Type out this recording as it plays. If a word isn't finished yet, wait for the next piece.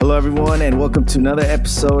Hello, everyone, and welcome to another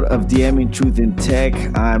episode of DMing Truth in Tech.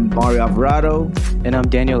 I'm Mario Alvarado. And I'm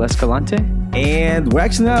Daniel Escalante. And we're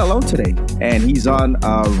actually not alone today. And he's on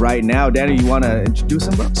right now. Daniel, you want to introduce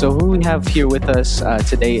him, bro? So who we have here with us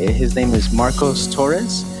today, his name is Marcos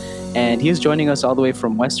Torres. And he is joining us all the way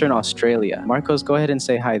from Western Australia. Marcos, go ahead and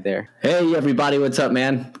say hi there. Hey, everybody. What's up,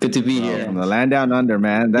 man? Good to be here. From the land down under,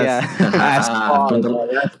 man. That's far. From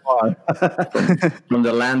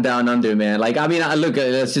the land down under, man. Look,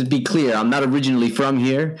 let's just be clear. I'm not originally from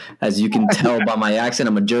here. As you can tell by my accent,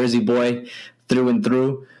 I'm a Jersey boy through and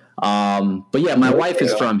through. But yeah, my wife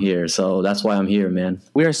is from here, so that's why I'm here, man.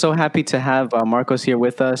 We are so happy to have Marcos here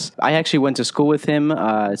with us. I actually went to school with him,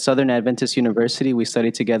 Southern Adventist University. We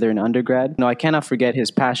studied together in undergrad. I cannot forget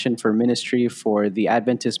his passion for ministry, for the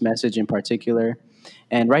Adventist message in particular.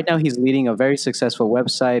 And right now he's leading a very successful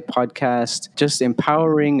website, podcast, just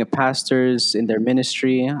empowering pastors in their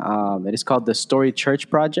ministry. It is called the Story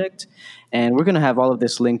Church Project. And we're going to have all of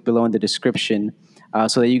this linked below in the description.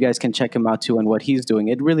 So that you guys can check him out too and what he's doing.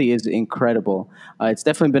 It really is incredible. It's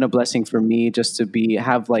definitely been a blessing for me just to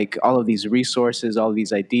have like all of these resources, all of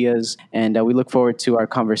these ideas, and we look forward to our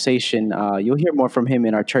conversation. You'll hear more from him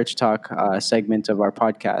in our Church Talk segment of our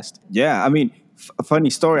podcast. Yeah, I mean, funny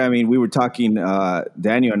story. I mean, we were talking,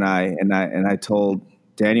 Daniel and I told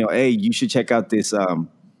Daniel, hey, you should check out this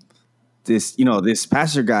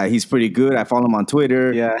pastor guy. He's pretty good. I follow him on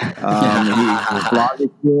Twitter. Yeah. His blog is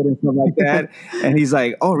good and stuff like that. And he's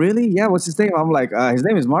like, oh, really? Yeah. What's his name? I'm like, his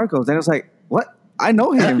name is Marcos. And I was like, what? I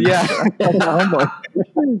know him. Yeah.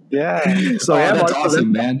 Yeah. So that's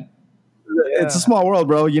awesome, man. It's a small world,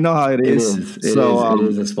 bro. You know how it is. It is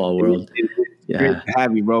a small world. Great to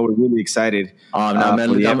have you, bro. We're really excited.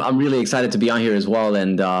 I'm really excited to be on here as well,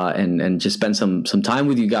 and just spend some time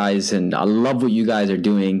with you guys. And I love what you guys are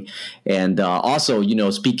doing, and also,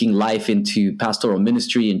 speaking life into pastoral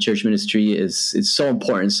ministry and church ministry is so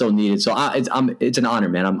important, so needed. So it's an honor,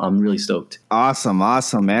 man. I'm really stoked. Awesome,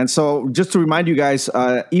 man. So just to remind you guys,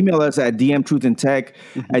 email us at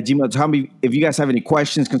dmtruthandtech@gmail.com if you guys have any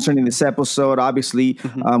questions concerning this episode. Obviously,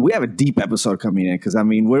 we have a deep episode coming in because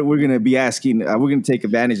we're going to be asking. We're going to take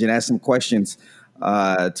advantage and ask some questions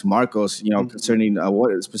to Marcos, concerning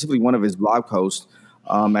specifically one of his blog posts.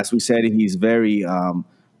 As we said, he's very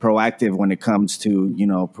proactive when it comes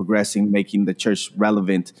to progressing, making the church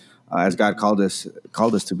relevant as God called us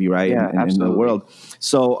to be, right? In the world.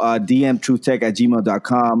 So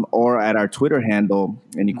dmtruthtech@gmail.com or at our Twitter handle.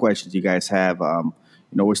 Any questions you guys have?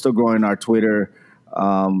 We're still growing our Twitter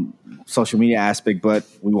social media aspect, but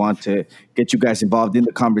we want to get you guys involved in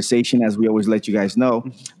the conversation, as we always let you guys know.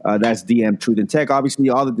 That's DM Truth and Tech. Obviously,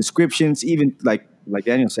 all the descriptions, even like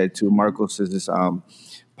Daniel said too, Marcos says this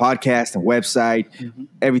podcast and website,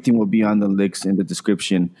 everything will be on the links in the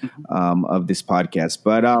description of this podcast.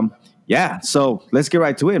 But so let's get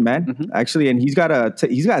right to it, man. Actually, and he's got a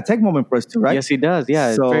tech moment for us too, right? Yes, he does.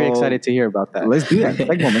 Yeah, so very excited to hear about that. Let's do that.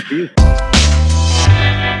 Tech moment for you.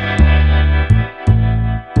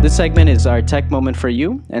 This segment is our tech moment for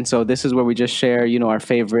you. And so this is where we just share, our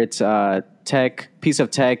favorite piece of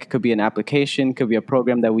tech. Could be an application, could be a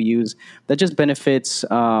program that we use that just benefits,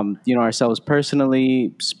 ourselves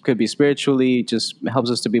personally, could be spiritually, just helps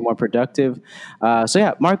us to be more productive.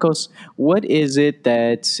 Marcos, what is it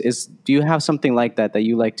do you have something like that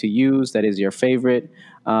you like to use that is your favorite?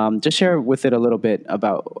 Just share with it a little bit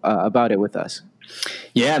about it with us.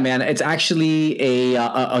 Yeah, man, it's actually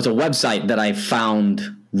it's a website that I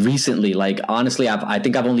found recently. Like, honestly, I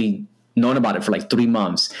think I've only known about it for like 3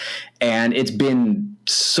 months, and it's been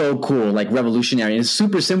so cool, like revolutionary. And it's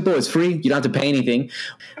super simple. It's free. You don't have to pay anything.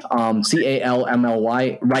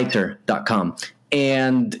 CALMLY writer.com.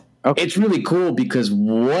 And it's really cool because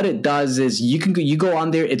what it does is you go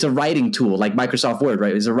on there. It's a writing tool like Microsoft Word,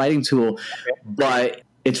 right? It's a writing tool, but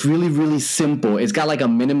it's really, really simple. It's got like a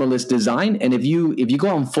minimalist design. And if you go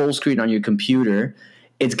on full screen on your computer,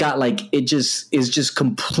 it's got it is just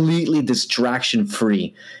completely distraction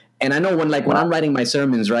free. And I know when I'm writing my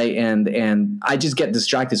sermons, right, and I just get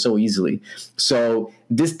distracted so easily. So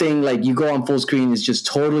this thing, you go on full screen, is just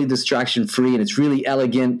totally distraction free, and it's really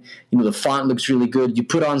elegant. The font looks really good. You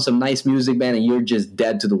put on some nice music, man, and you're just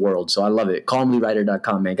dead to the world. So I love it.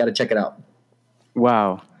 calmlywriter.com, man. Got to check it out.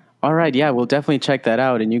 Wow. All right, yeah, we'll definitely check that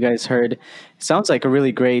out. And you guys heard, sounds like a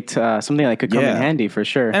really great, something that could come in handy for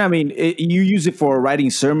sure. And I mean, you use it for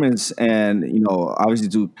writing sermons and, obviously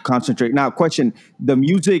to concentrate. Now, question, the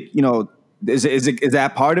music, is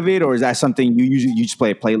that part of it, or is that something you just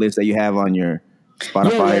play a playlist that you have on your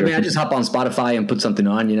Spotify? Yeah, I mean, I just hop on Spotify and put something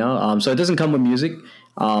on, So it doesn't come with music.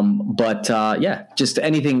 But just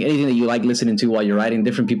anything that you like listening to while you're writing.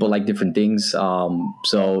 Different people like different things.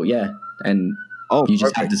 So yeah, and you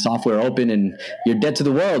just have the software open and you're dead to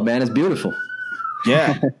the world, man. It's beautiful.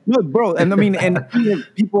 Yeah, no, bro. And I mean, and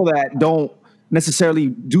people that don't necessarily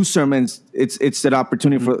do sermons, it's an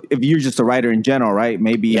opportunity for, if you're just a writer in general, right?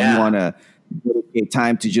 Maybe you want to dedicate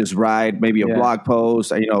time to just write, maybe a blog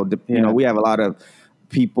post. You know, we have a lot of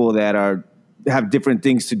people that have different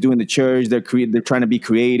things to do in the church. They're trying to be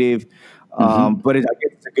creative, but I guess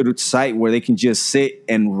it's a good site where they can just sit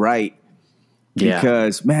and write.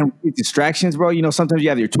 Because man, distractions, bro. You know, sometimes you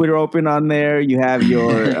have your Twitter open on there. You have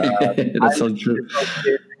your that's so true.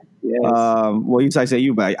 Yes. Well, I say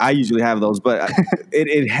you, but I usually have those. But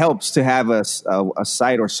it helps to have a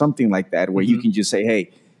site or something like that where you can just say,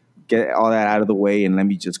 "Hey, get all that out of the way, and let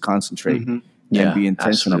me just concentrate and be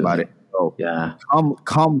intentional about it." So,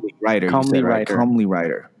 calmly writer, calmly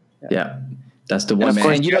writer. Yeah, that's the one. And,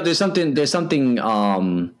 man. And you know, there's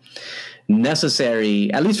something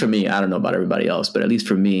necessary, at least for me. I don't know about everybody else, but at least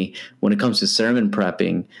for me, when it comes to sermon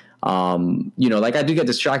prepping, you know, like I do get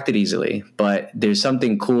distracted easily, but there's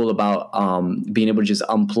something cool about being able to just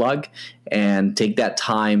unplug and take that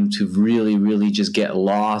time to really, really just get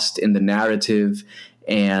lost in the narrative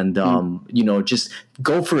and, you know, just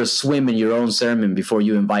go for a swim in your own sermon before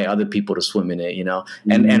you invite other people to swim in it, you know?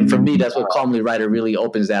 And for me, that's what Calmly Writer really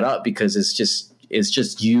opens that up, because it's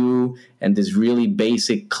just you and this really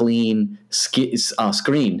basic, clean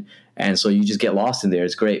screen. And so you just get lost in there.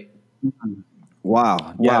 It's great.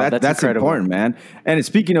 Wow. Yeah, that's important, man. And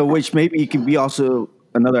speaking of which, maybe it could be also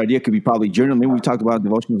another idea could be probably journaling. We talked about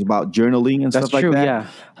devotionals about journaling and stuff like that.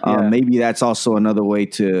 Maybe that's also another way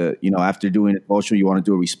to, you know, after doing a devotional, you want to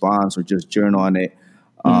do a response or just journal on it.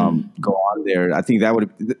 Go on there. I think that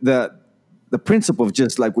would the principle of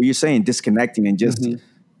just like what you're saying, disconnecting and just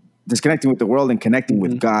disconnecting with the world and connecting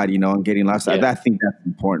with God, you know, and getting lost. I think that's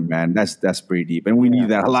important, man. That's pretty deep. And we need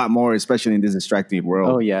that a lot more, especially in this distracted world.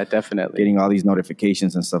 Oh, yeah, definitely. Getting all these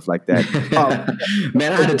notifications and stuff like that.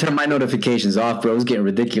 Man, I had to turn my notifications off, bro. It was getting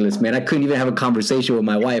ridiculous, man. I couldn't even have a conversation with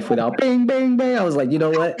my wife without bang, bang, bang. I was like, you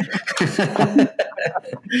know what? It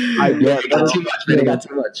got too much, man. It got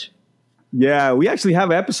too much. Yeah, we actually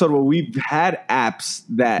have an episode where we've had apps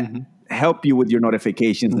that help you with your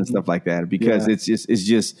notifications and stuff like that, because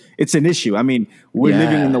it's an issue. I mean, we're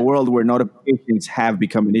living in the world where notifications have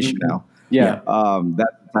become an issue now. That's the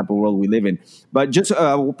type of world we live in. But just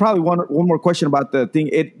probably one more question about the thing.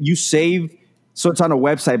 You save, so it's on a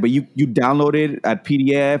website, but you download it at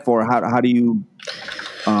PDF, or how do you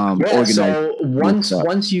organize? So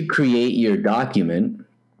once you create your document,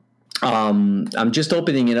 I'm just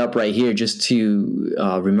opening it up right here just to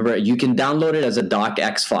remember. You can download it as a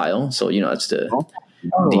docx file. So, you know, it's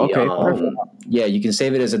perfect. Yeah, you can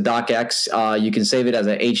save it as a docx. You can save it as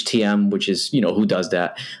a HTM, which is, you know, who does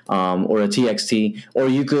that, or a TXT, or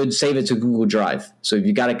you could save it to Google Drive. So if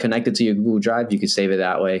you got it connected to your Google Drive, you can save it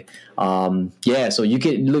that way. So you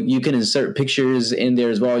can insert pictures in there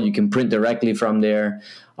as well. You can print directly from there,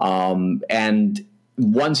 and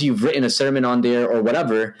once you've written a sermon on there or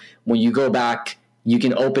whatever, when you go back, you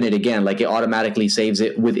can open it again. Like, it automatically saves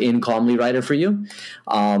it within Calmly Writer for you.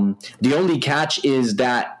 The only catch is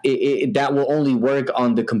that that will only work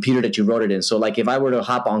on the computer that you wrote it in. So like if I were to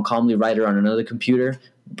hop on Calmly Writer on another computer,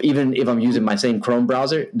 even if I'm using my same Chrome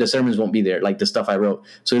browser, the sermons won't be there, like the stuff I wrote.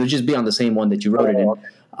 So it'll just be on the same one that you wrote it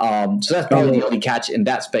in. So that's probably the only catch in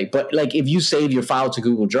that spec. But like if you save your file to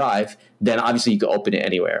Google Drive, then obviously you can open it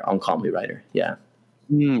anywhere on Calmly Writer. Yeah.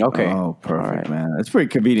 Okay. Oh, perfect, man. It's pretty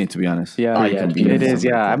convenient, to be honest. Yeah, it is.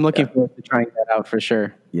 Yeah, I'm looking forward to trying that out for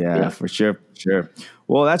sure. Yeah, for sure.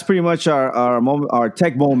 Well, that's pretty much our moment, our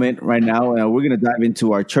tech moment right now. We're gonna dive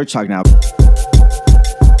into our church talk now.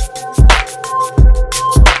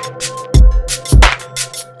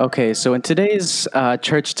 Okay, so in today's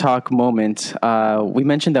church talk moment, we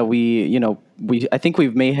mentioned that I think we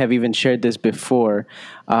may have even shared this before,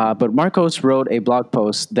 but Marcos wrote a blog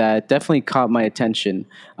post that definitely caught my attention.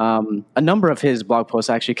 A number of his blog posts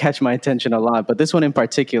actually catch my attention a lot, but this one in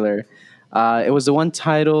particular, it was the one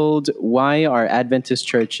titled, "Why Are Adventist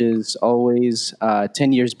Churches Always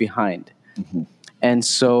 10 Years Behind?" Mm-hmm. And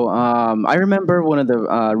so I remember one of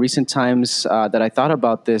the recent times that I thought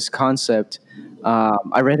about this concept.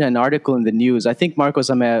 I read an article in the news. I think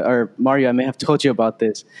Mario, I may have told you about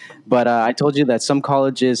this, but I told you that some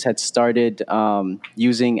colleges had started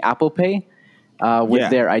using Apple Pay with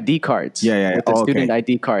their ID cards. With the student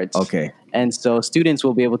ID cards. Okay. And so students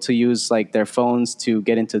will be able to use like their phones to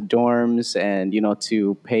get into dorms and,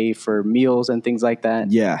 to pay for meals and things like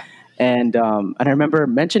that. Yeah. And I remember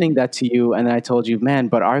mentioning that to you, and then I told you, man,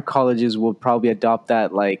 but our colleges will probably adopt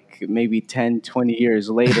that like maybe 10, 20 years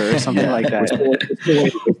later or something like that.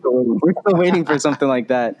 We're still waiting for something like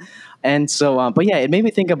that. And so, but yeah, it made me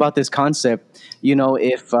think about this concept.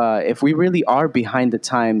 If we really are behind the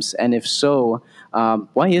times, and if so,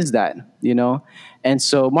 why is that? And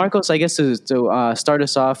so, Marcos, I guess to start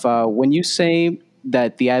us off, when you say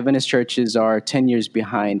that the Adventist churches are 10 years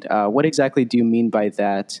behind, what exactly do you mean by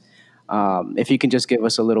that? If you can just give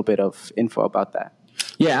us a little bit of info about that.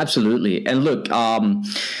 Yeah, absolutely. And look,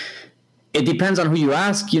 it depends on who you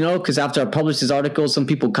ask, because after I published this article, some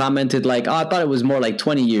people commented like, oh, I thought it was more like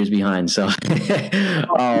 20 years behind. So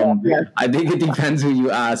I think it depends who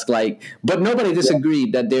you ask. But nobody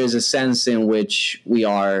disagreed that there's a sense in which we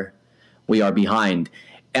are behind.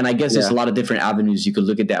 And I guess there's a lot of different avenues you could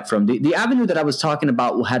look at that from. The avenue that I was talking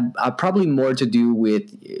about had probably more to do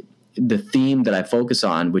with the theme that I focus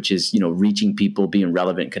on, which is, reaching people, being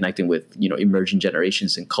relevant, connecting with, emerging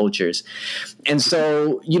generations and cultures. And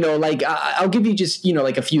so, I'll give you just,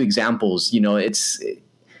 like a few examples. It's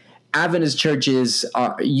Adventist churches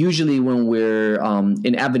are usually, when we're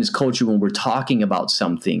in Adventist culture, when we're talking about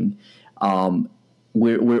something,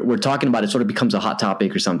 we're talking about it, sort of becomes a hot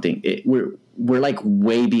topic or something. We're like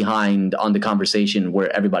way behind on the conversation where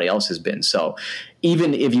everybody else has been. So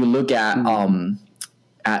even if you look at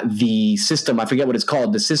the system, I forget what it's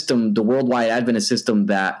called, the Worldwide Adventist system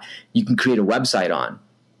that you can create a website on,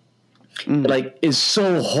 is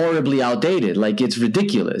so horribly outdated. Like, it's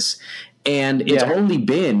ridiculous. And it's only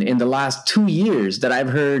been in the last 2 years that I've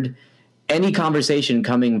heard any conversation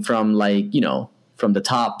coming from from the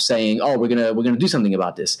top saying, oh, we're gonna do something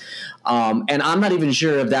about this. And I'm not even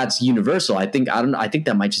sure if that's universal. I think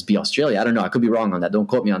that might just be Australia. I don't know. I could be wrong on that. Don't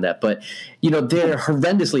quote me on that. But, they're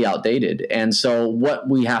horrendously outdated. And so what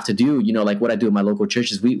we have to do, like what I do in my local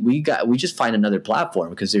churches, we just find another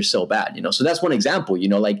platform because they're so bad, So that's one example,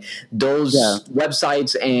 like those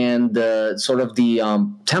websites and the sort of the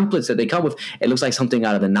templates that they come with, it looks like something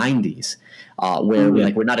out of the 90s. Where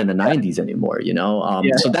we're not in the 90s anymore,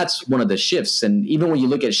 So that's one of the shifts. And even when you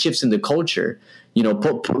look at shifts in the culture,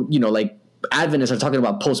 like Adventists are talking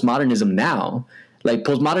about postmodernism now. Like,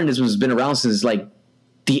 postmodernism has been around since like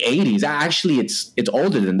the 80s. Actually, it's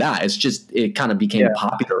older than that. It's just it kind of became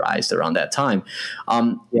popularized around that time.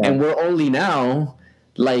 And we're only now.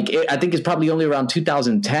 I think it's probably only around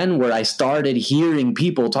 2010 where I started hearing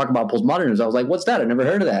people talk about postmodernism. I was like, what's that? I never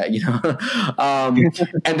heard of that,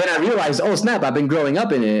 And then I realized, oh, snap, I've been growing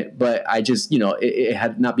up in it, but I just, it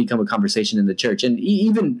had not become a conversation in the church. And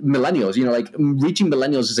even millennials, reaching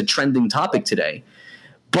millennials is a trending topic today.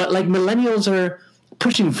 But millennials are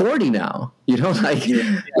pushing 40 now,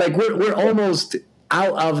 we're almost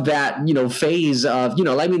out of that, phase of,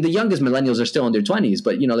 the youngest millennials are still in their 20s,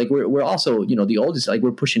 but, we're also, the oldest,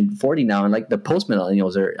 we're pushing 40 now, and the post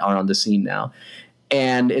millennials are on the scene now.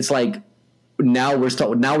 And it's now we're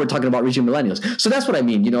talking about reaching millennials. So that's what I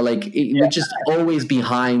mean, we're just always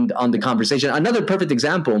behind on the conversation. Another perfect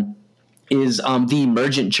example is the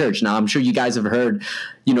emergent church. Now, I'm sure you guys have heard,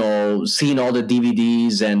 seen all the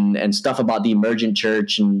DVDs and stuff about the emergent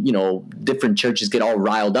church, and, different churches get all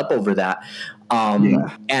riled up over that.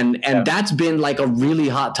 And that's been a really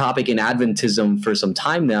hot topic in Adventism for some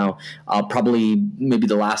time now, probably maybe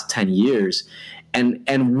the last 10 years.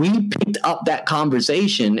 And we picked up that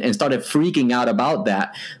conversation and started freaking out about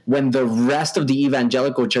that when the rest of the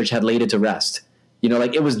evangelical church had laid it to rest.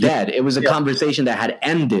 It was dead. It was a conversation that had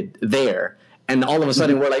ended there. And all of a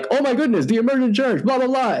sudden we're like, oh my goodness, the emergent church, blah, blah,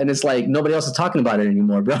 blah. And it's like, nobody else is talking about it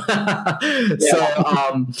anymore, bro.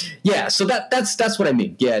 So that's what I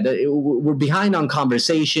mean. We're behind on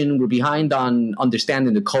conversation. We're behind on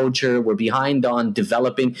understanding the culture. We're behind on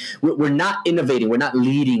developing. We're not innovating. We're not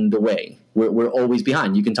leading the way. We're always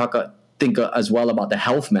behind. You can think as well about the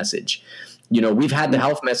health message. We've had the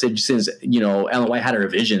health message since, Ellen White had her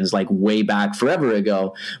visions way back forever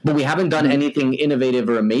ago, but we haven't done anything innovative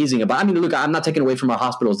or amazing about. I mean, look, I'm not taking away from our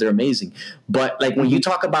hospitals. They're amazing. But when you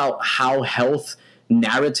talk about how health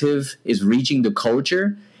narrative is reaching the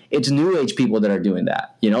culture, it's New Age people that are doing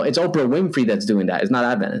that. It's Oprah Winfrey that's doing that. It's not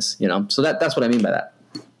Adventists, So that's what I mean by that.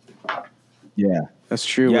 Yeah, that's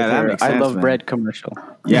true. Yeah, that makes sense, I love bread commercial.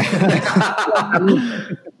 Yeah.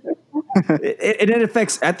 It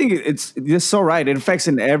affects. I think it's just so right. It affects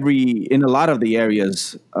in a lot of the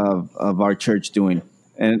areas of our church doing,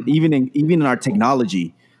 and even in our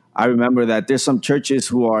technology. I remember that there's some churches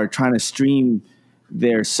who are trying to stream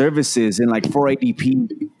their services in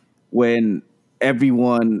 480p when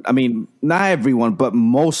everyone, I mean, not everyone, but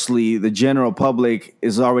mostly the general public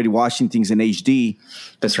is already watching things in HD.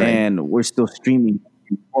 That's right. And we're still streaming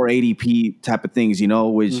 480p type of things,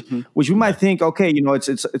 which we might think, okay,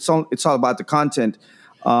 it's all about the content,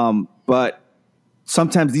 but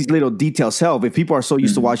sometimes these little details help. If people are so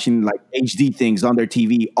used to watching like HD things on their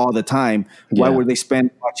TV all the time, why would they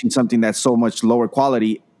spend watching something that's so much lower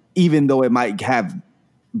quality, even though it might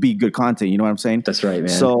be good content? You know what I'm saying? That's right, man.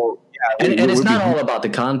 So. And it's not all about the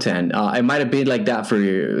content. It might have been like that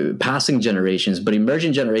for passing generations, but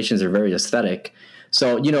emerging generations are very aesthetic.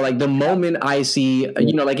 So, like the moment I see,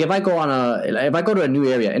 like if I go to a new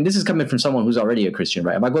area, and this is coming from someone who's already a Christian,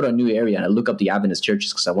 right? If I go to a new area and I look up the Adventist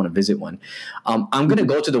churches because I want to visit one, I'm going to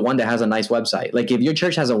go to the one that has a nice website. Like if your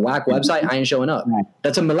church has a whack website, I ain't showing up.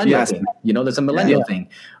 That's a millennial thing. That's a millennial thing.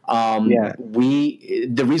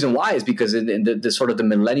 The reason why is because in the sort of the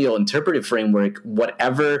millennial interpretive framework,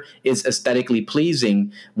 whatever is aesthetically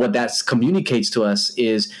pleasing, what that communicates to us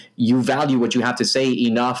is you value what you have to say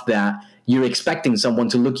enough that you're expecting someone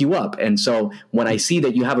to look you up. And so when I see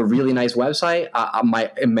that you have a really nice website,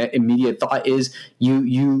 my immediate thought is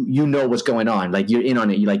you know what's going on. Like you're in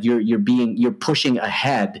on it. You're pushing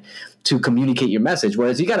ahead to communicate your message.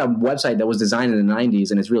 Whereas you got a website that was designed in the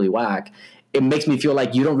 90s and it's really whack, it makes me feel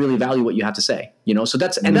like you don't really value what you have to say, So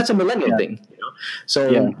that's a millennial thing,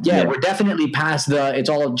 So we're definitely past it's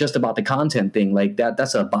all just about the content thing. Like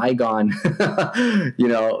that's a bygone,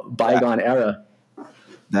 bygone era.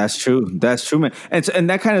 That's true, man. And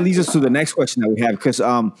that kind of leads us to the next question that we have, because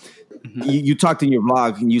you talked in your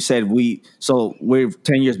blog and you said we're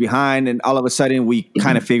 10 years behind, and all of a sudden we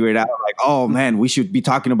kind of figure it out, like, oh man, we should be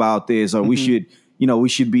talking about this, or we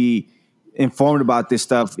should be informed about this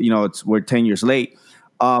stuff. We're 10 years late.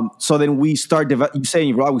 So then we start you say in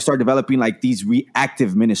your blog, we start developing like these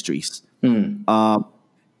reactive ministries.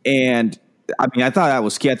 And I mean, I thought that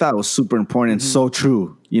was key. I thought it was super important and so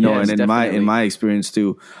true, and in my experience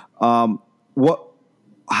too. How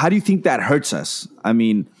do you think that hurts us? I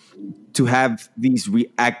mean, to have these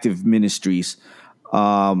reactive ministries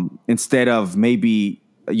instead of maybe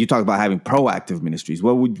you talk about having proactive ministries.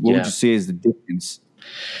 What would you say is the difference?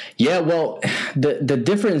 Yeah, well, the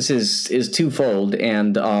difference is twofold,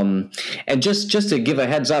 and just to give a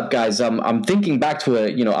heads up, guys, I'm thinking back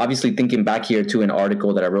to obviously thinking back here to an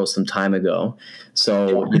article that I wrote some time ago.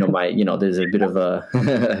 So there's a bit of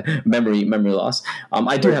a memory loss.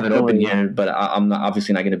 I do have it open here, but I'm not,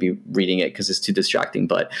 obviously not going to be reading it because it's too distracting.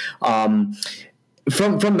 But from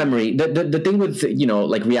memory, the thing with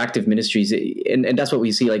like reactive ministries, and that's what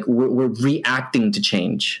we see. Like we're reacting to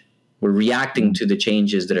change. We're reacting to the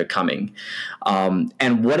changes that are coming.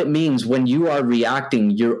 And what it means when you are reacting,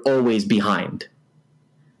 you're always behind.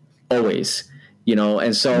 Always.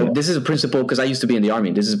 And so this is a principle, because I used to be in the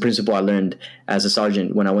Army. This is a principle I learned as a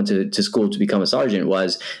sergeant when I went to school to become a sergeant,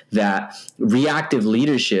 was that reactive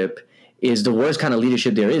leadership is the worst kind of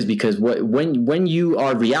leadership there is, because when you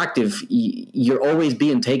are reactive, you're always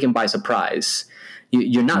being taken by surprise.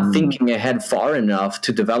 You're not thinking ahead far enough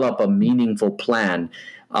to develop a meaningful plan.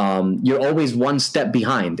 You're always one step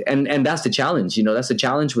behind. And that's the challenge. That's the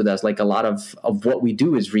challenge with us. Like a lot of what we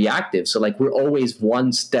do is reactive. So like we're always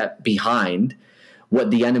one step behind what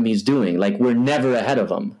the enemy's doing. Like we're never ahead of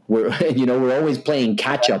them. We're always playing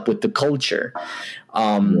catch up with the culture.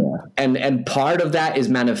 And part of that is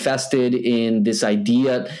manifested in this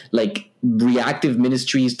idea, like reactive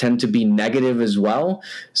ministries tend to be negative as well.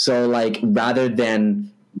 So like rather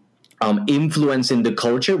than influencing the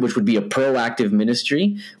culture, which would be a proactive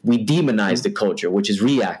ministry, we demonize the culture, which is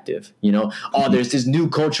reactive. There's this new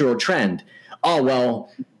cultural trend. Oh, well,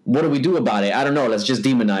 what do we do about it? I don't know. Let's just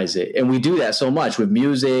demonize it. And we do that so much with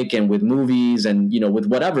music and with movies and, with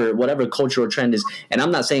whatever cultural trend is. And I'm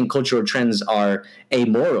not saying cultural trends are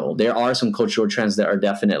amoral. There are some cultural trends that are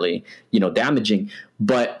definitely, damaging.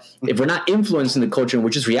 But if we're not influencing the culture and we're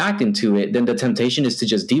just reacting to it, then the temptation is to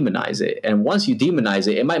just demonize it. And once you demonize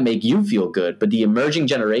it, it might make you feel good. But the emerging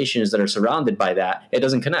generations that are surrounded by that, it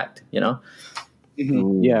doesn't connect,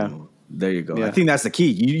 Yeah. There you go. Yeah. I think that's the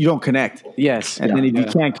key. You don't connect. Yes. And then if you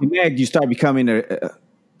can't connect, you start becoming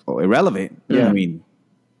irrelevant. Yeah. I mean,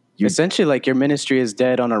 essentially, like your ministry is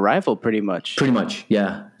dead on arrival, pretty much. Pretty much,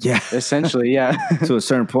 yeah. Yeah. Essentially, yeah. To a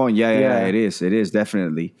certain point, yeah. It is. It is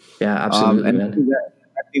definitely. Yeah, absolutely, man.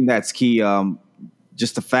 I think that's key.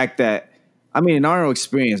 Just the fact that, in our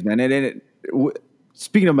experience, man.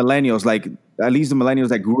 Speaking of millennials, like at least the millennials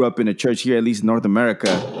that grew up in a church here, at least in North America,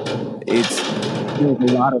 there's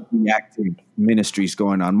a lot of reactive ministries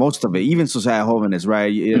going on. Most of it, even Society Holiness,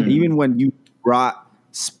 right? Even when you brought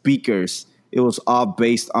speakers, it was all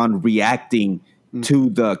based on reacting to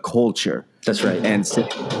the culture. That's right. And saying,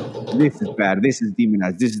 this is bad. This is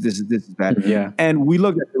demonized. This is bad. Yeah. And we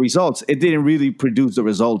looked at the results. It didn't really produce the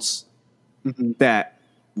results that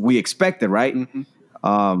we expected, right?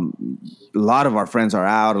 A lot of our friends are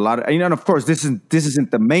out. And of course, this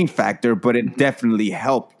isn't the main factor, but it definitely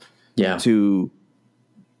helped. Yeah. To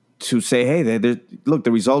say, hey, look,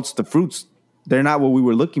 the results, the fruits, they're not what we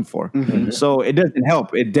were looking for. So it doesn't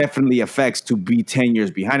help. It definitely affects to be 10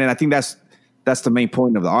 years behind, and I think that's the main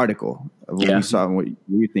point of the article. What we saw and what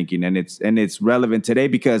we were thinking, and it's relevant today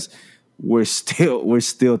because we're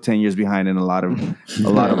still 10 years behind in a lot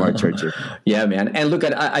of our churches. Yeah, man. And look,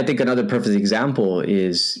 I think another perfect example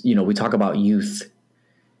is, we talk about youth,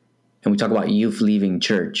 and we talk about youth leaving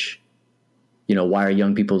church. Why are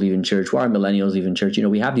young people leaving church? Why are millennials leaving church?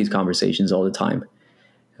 We have these conversations all the time.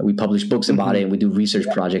 We publish books about it, and we do research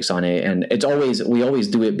projects on it. And we always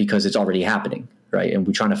do it because it's already happening, right? And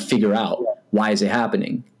we're trying to figure out why is it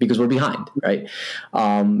happening? Because we're behind, right?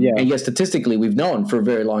 And yet statistically, we've known for a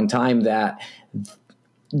very long time that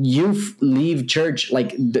youth leave church,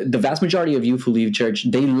 like the vast majority of youth who leave church,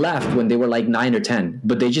 they left when they were like 9 or 10,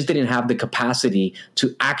 but they just didn't have the capacity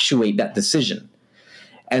to actuate that decision.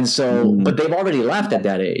 And so, but they've already left at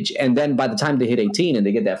that age. And then by the time they hit 18 and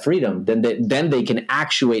they get that freedom, then they can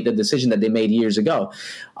actuate the decision that they made years ago.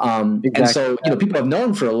 Exactly. And so, people have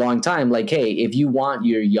known for a long time, like, hey, if you want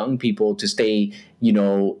your young people to stay,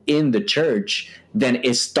 in the church, then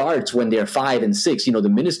it starts when they're 5 and 6, the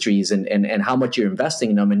ministries and how much you're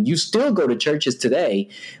investing in them. And you still go to churches today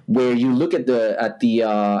where you look at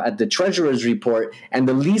the treasurer's report, and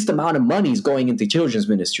the least amount of money is going into children's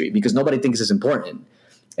ministry because nobody thinks it's important.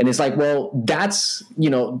 And it's like, well, that's,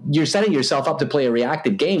 you're setting yourself up to play a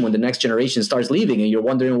reactive game when the next generation starts leaving, and you're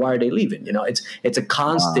wondering, why are they leaving? It's a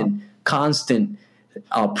constant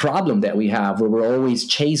problem that we have, where we're always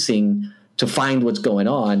chasing to find what's going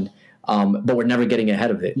on, but we're never getting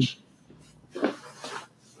ahead of it.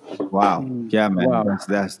 Wow. Yeah, man. Wow.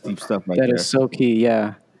 That's deep stuff right there. That is so key.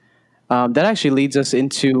 Yeah. That actually leads us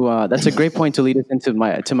into that's a great point to lead us into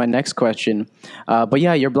my next question. But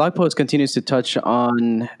yeah, your blog post continues to touch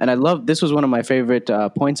on, and I love, this was one of my favorite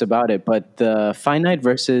points about it, but the finite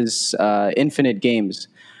versus infinite games.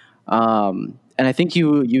 And I think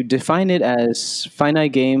you define it as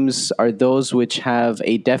finite games are those which have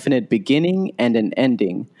a definite beginning and an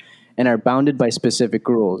ending and are bounded by specific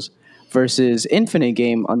rules. Versus infinite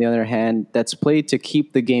game, on the other hand, that's played to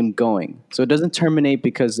keep the game going. So it doesn't terminate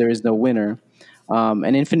because there is no winner.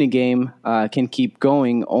 An infinite game can keep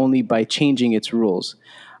going only by changing its rules.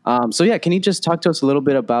 So yeah, can you just talk to us a little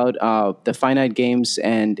bit about the finite games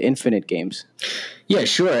and infinite games? Yeah,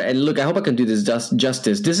 sure. And look, I hope I can do this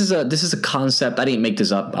justice. This is a concept. I didn't make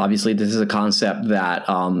this up. Obviously, this is a concept that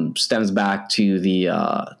stems back to the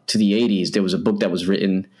 80s. There was a book that was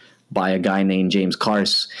written by a guy named James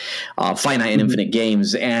Carse, Finite and Infinite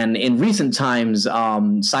Games. And in recent times,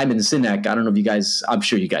 Simon Sinek, I don't know if you guys, I'm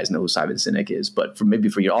sure you guys know who Simon Sinek is, but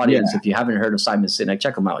for your audience, if you haven't heard of Simon Sinek,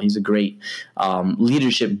 check him out. He's a great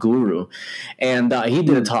leadership guru. And he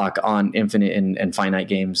did a talk on infinite and finite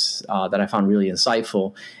games that I found really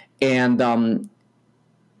insightful.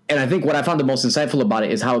 And I think what I found the most insightful about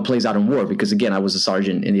it is how it plays out in war, because again, I was a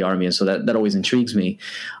sergeant in the Army, and so that always intrigues me.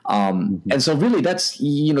 And so really that's,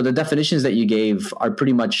 the definitions that you gave are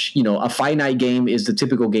pretty much, a finite game is the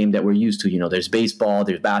typical game that we're used to. There's baseball,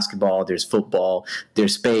 there's basketball, there's football,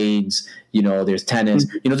 there's spades, there's tennis.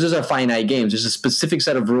 Those are finite games. There's a specific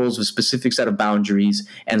set of rules, a specific set of boundaries,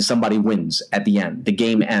 and somebody wins at the end. The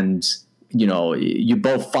game ends. You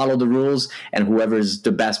both follow the rules, and whoever's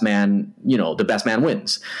the best man, the best man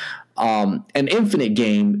wins. An infinite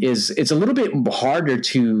game it's a little bit harder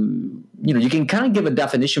to, you can kind of give a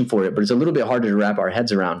definition for it, but it's a little bit harder to wrap our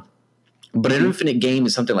heads around. But an infinite game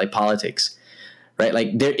is something like politics, right?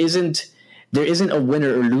 Like there isn't a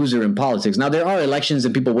winner or loser in politics. Now there are elections,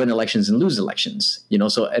 and people win elections and lose elections,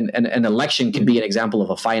 so an election can be an example of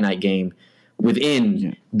a finite game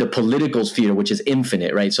within the political sphere, which is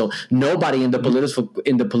infinite, right? So nobody in the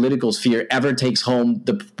political sphere ever takes home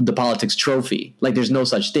the politics trophy. Like there's no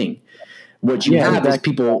such thing. What you have is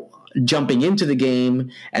people jumping into the game,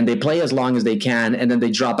 and they play as long as they can, and then they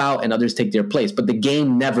drop out and others take their place. But the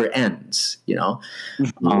game never ends,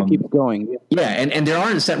 It keeps going. Yeah, and there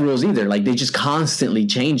aren't set rules either. Like they're just constantly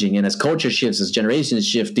changing. And as culture shifts, as generations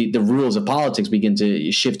shift, the rules of politics begin to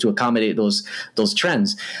shift to accommodate those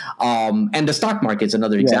trends. And the stock market's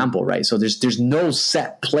another example, right? So there's no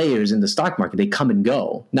set players in the stock market. They come and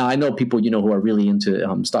go. Now I know people, who are really into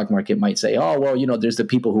stock market might say, oh, well, there's the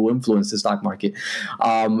people who influence the stock market.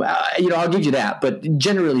 I'll give you that. But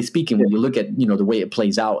generally speaking, when you look at, the way it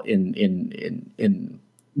plays out in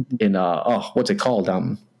what's it called?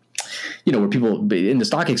 where people in the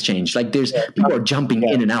stock exchange, like people are jumping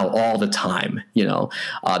in and out all the time.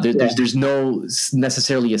 There's no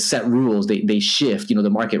necessarily a set rules. They shift. The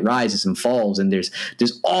market rises and falls, and there's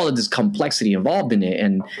all of this complexity involved in it.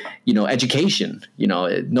 And education.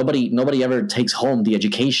 Nobody ever takes home the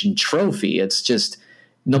education trophy. It's just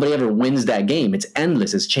nobody ever wins that game. It's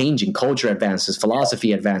endless. It's changing. Culture advances,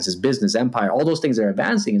 philosophy advances, business, empire, all those things are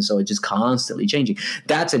advancing. And so it's just constantly changing.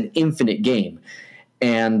 That's an infinite game.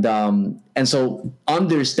 And so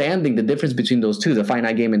understanding the difference between those two, the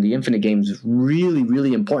finite game and the infinite game, is really,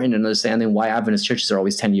 really important in understanding why Adventist churches are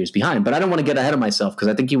always 10 years behind. But I don't want to get ahead of myself because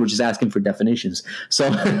I think you were just asking for definitions. So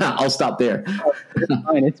I'll stop there.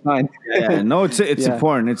 It's fine. Yeah, no, it's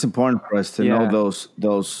important. It's important for us to know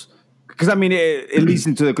those. Because, it leads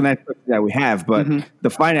into the connection that we have. But the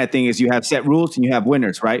finite thing is you have set rules and you have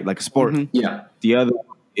winners, right? Like a sport. Yeah. The other,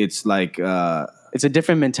 it's like... it's a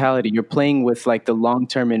different mentality. You're playing with like the long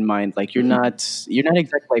term in mind. Like you're not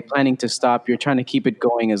exactly like planning to stop. You're trying to keep it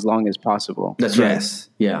going as long as possible. That's right.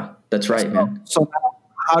 Yeah, that's right, man. So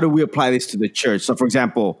how do we apply this to the church? So, for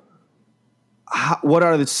example, what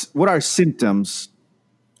are symptoms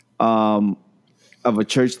of a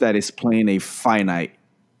church that is playing a finite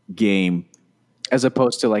game as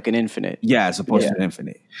opposed to like an infinite? Yeah, as opposed to an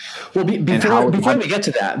infinite. Well, before we get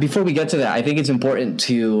to that, I think it's important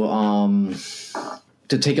to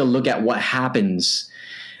take a look at what happens,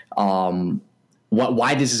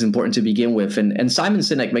 why this is important to begin with. And Simon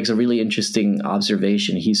Sinek makes a really interesting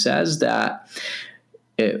observation. He says that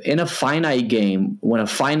in a finite game, when a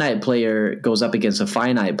finite player goes up against a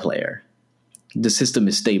finite player, the system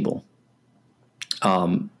is stable.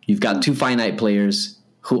 You've got two finite players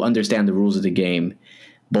who understand the rules of the game,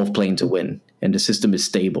 both playing to win, and the system is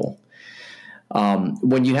stable.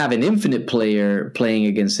 When you have an infinite player playing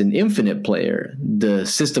against an infinite player, the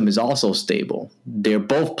system is also stable. They're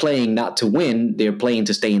both playing not to win, they're playing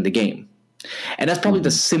to stay in the game. And that's probably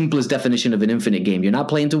the simplest definition of an infinite game. You're not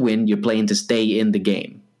playing to win, you're playing to stay in the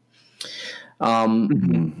game.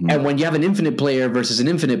 And when you have an infinite player versus an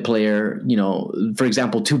infinite player, for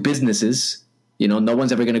example, two businesses, no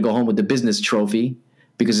one's ever going to go home with the business trophy,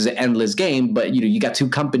 because it's an endless game, but you got two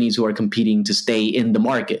companies who are competing to stay in the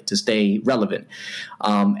market, to stay relevant.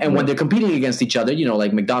 And when they're competing against each other,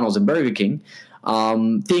 like McDonald's and Burger King,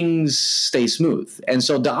 things stay smooth. And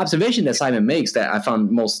so the observation that Simon makes that I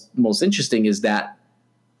found most interesting is that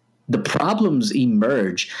the problems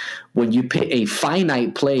emerge when you pit a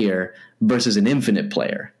finite player versus an infinite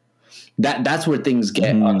player. That's where things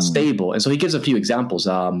get unstable. And so he gives a few examples.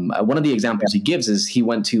 One of the examples he gives is he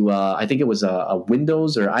went to, I think it was a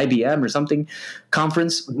Windows or IBM or something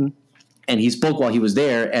conference. And he spoke while he was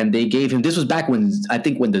there. And they gave him, this was back when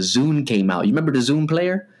the Zune came out. You remember the Zune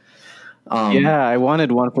player? I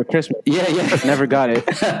wanted one for Christmas. Yeah. Never got it.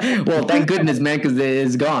 Well, thank goodness, man, because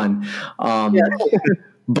it's gone.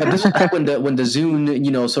 But this was back when the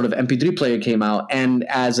Zune, sort of MP3 player came out, and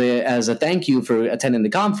as a thank you for attending the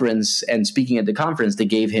conference and speaking at the conference, they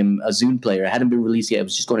gave him a Zune player. It hadn't been released yet; it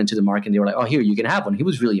was just going into the market. And they were like, "Oh, here, you can have one." He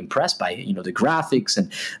was really impressed by it. The graphics and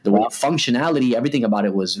the functionality, everything about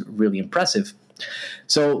it was really impressive.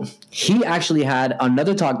 So he actually had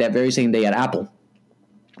another talk that very same day at Apple.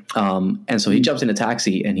 And so he jumps in a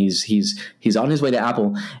taxi and he's on his way to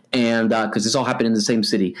Apple, and because this all happened in the same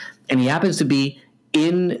city, and he happens to be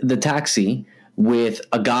in the taxi with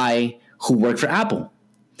a guy who worked for Apple.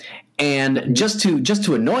 And just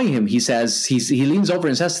to annoy him, he leans over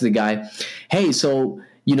and says to the guy, "Hey, so,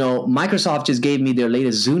 Microsoft just gave me their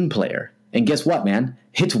latest Zune player. And guess what, man?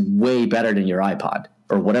 It's way better than your iPod,"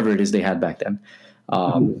 or whatever it is they had back then.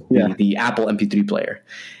 The Apple MP3 player.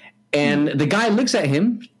 And the guy looks at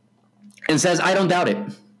him and says, "I don't doubt it."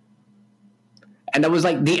 And that was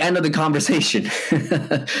like the end of the conversation.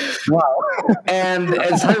 Wow. And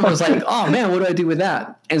Simon was like, "Oh man, what do I do with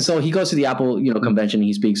that?" And so he goes to the Apple, convention, and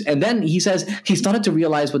he speaks. And then he says he started to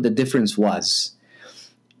realize what the difference was.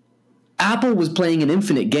 Apple was playing an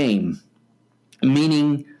infinite game,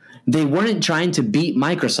 meaning they weren't trying to beat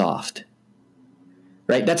Microsoft.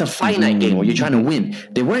 Right? That's a finite game where you're trying to win.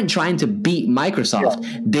 They weren't trying to beat Microsoft.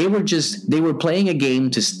 Yeah. They were playing a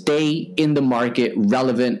game to stay in the market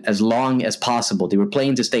relevant as long as possible. They were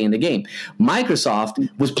playing to stay in the game. Microsoft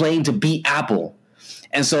was playing to beat Apple.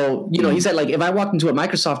 And so, he said, like, if I walked into a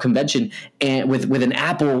Microsoft convention and with an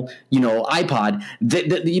Apple, iPod,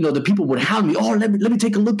 the people would hound me. "Oh, let me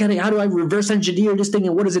take a look at it. How do I reverse engineer this thing?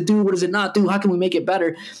 And what does it do? What does it not do? How can we make it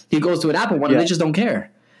better?" He goes to an Apple one and they just don't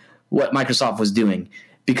care what Microsoft was doing.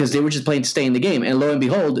 because they were just playing to stay in the game. And lo and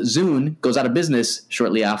behold, Zune goes out of business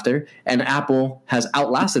shortly after, and Apple has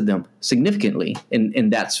outlasted them significantly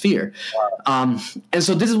in that sphere. Wow. And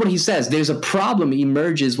so this is what he says. There's a problem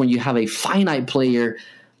emerges when you have a finite player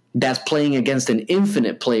that's playing against an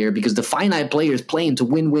infinite player, because the finite player is playing to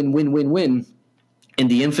win, win, win, win, win. And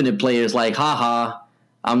the infinite player is like, haha,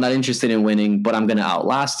 I'm not interested in winning, but I'm going to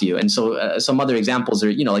outlast you. And so some other examples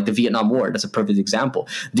are, like the Vietnam War. That's a perfect example.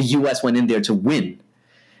 The U.S. went in there to win.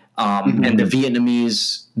 And the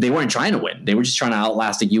Vietnamese, they weren't trying to win. They were just trying to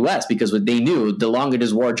outlast the U.S. because what they knew, the longer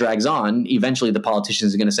this war drags on, eventually the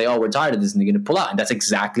politicians are going to say, oh, we're tired of this, and they're going to pull out. And that's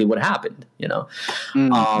exactly what happened,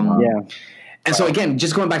 And so again,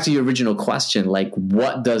 just going back to your original question, like,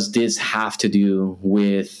 what does this have to do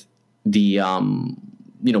with the,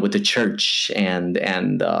 with the church and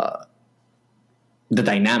the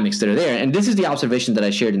dynamics that are there? And this is the observation that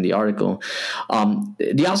I shared in the article.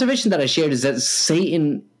 The observation that I shared is that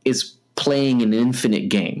Satan is playing an infinite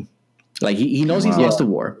game. Like he knows he's lost the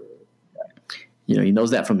war. He knows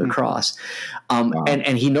that from the cross.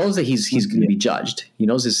 And he knows that he's going to be judged. He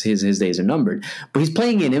knows his days are numbered. But he's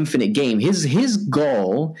playing an infinite game. His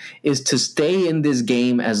goal is to stay in this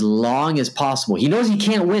game as long as possible. He knows he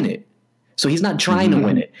can't win it. So he's not trying to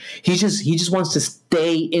win it. He just wants to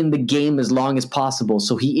stay in the game as long as possible.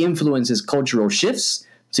 So he influences cultural shifts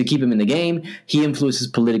to keep him in the game. He influences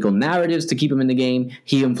political narratives to keep him in the game.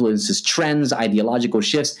 He influences trends, ideological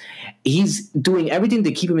shifts. He's doing everything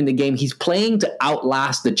to keep him in the game. He's playing to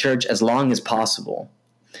outlast the church as long as possible.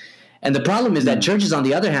 And the problem is that churches, on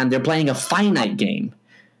the other hand, they're playing a finite game.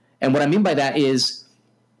 And what I mean by that is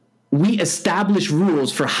we establish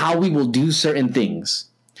rules for how we will do certain things.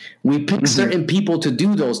 We pick certain people to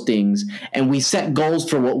do those things, and we set goals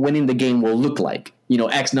for what winning the game will look like.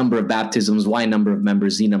 X number of baptisms, Y number of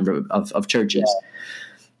members, Z number of churches.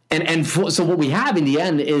 Yeah. So what we have in the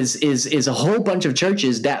end is a whole bunch of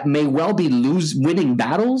churches that may well be winning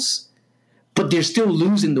battles, but they're still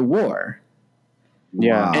losing the war.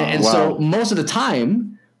 Yeah. And so most of the time,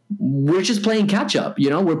 we're just playing catch up.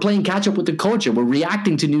 We're playing catch up with the culture. We're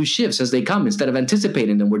reacting to new shifts as they come instead of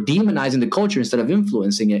anticipating them. We're demonizing the culture instead of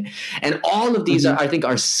influencing it. And all of these I think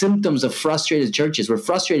are symptoms of frustrated churches. We're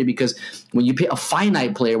frustrated because when you pick a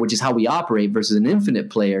finite player, which is how we operate, versus an infinite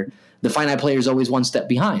player, the finite player is always one step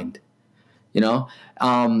behind.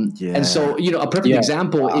 And so, a perfect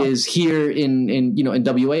example is here in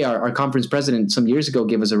WA, our conference president some years ago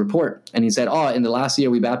gave us a report, and he said, in the last year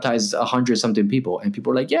we baptized 100 something people, and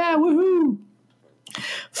people were like, yeah, woohoo.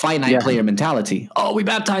 Finite player mentality. We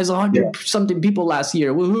baptized 100 something people last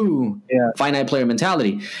year. Woohoo. Yeah. Finite player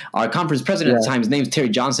mentality. Our conference president at the time, his name's Terry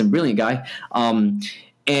Johnson, brilliant guy.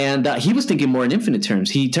 And he was thinking more in infinite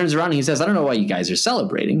terms. He turns around and he says, I don't know why you guys are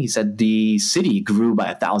celebrating. He said the city grew by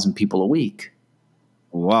 1,000 people a week.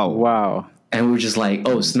 Wow. And we were just like,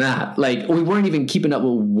 oh, snap. Like, we weren't even keeping up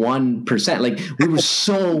with 1%. Like, we were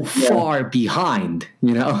so far behind,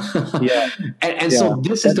 And so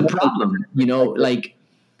this is the problem, like,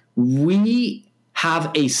 we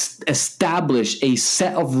have established a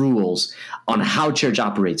set of rules on how church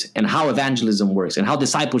operates and how evangelism works and how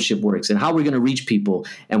discipleship works and how we're going to reach people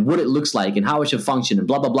and what it looks like and how it should function and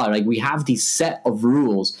blah, blah, blah. Like, we have these set of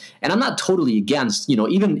rules. And I'm not totally against,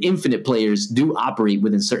 even infinite players do operate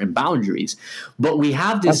within certain boundaries. But we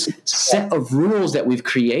have this set of rules that we've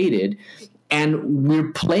created, and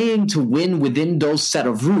we're playing to win within those set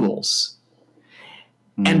of rules.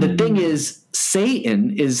 And the thing is,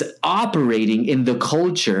 Satan is operating in the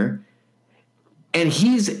culture, and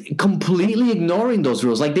he's completely ignoring those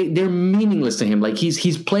rules. Like, they're meaningless to him. Like,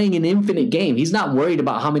 he's playing an infinite game. He's not worried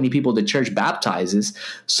about how many people the church baptizes,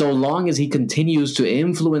 so long as he continues to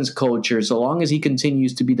influence culture, so long as he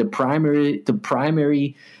continues to be the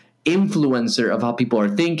primary influencer of how people are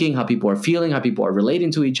thinking, how people are feeling, how people are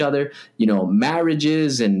relating to each other,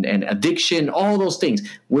 marriages and addiction, all those things.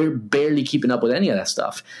 We're barely keeping up with any of that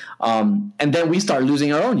stuff. And then we start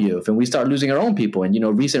losing our own youth, and we start losing our own people. And,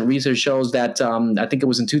 recent research shows that I think it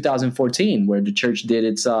was in 2014 where the church did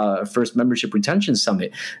its first membership retention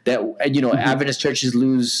summit, that, Adventist churches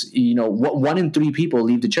lose, 1 in 3 people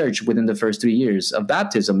leave the church within the first 3 years of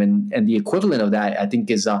baptism. And the equivalent of that, I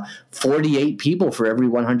think, is 48 people for every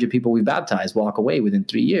 100 people we baptized walk away within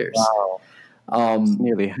 3 years. Wow.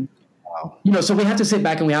 Nearly. Wow. So we have to sit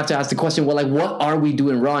back and we have to ask the question, well, like, what are we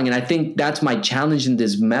doing wrong? And I think that's my challenge in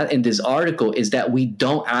this article, is that we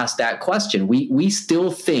don't ask that question. We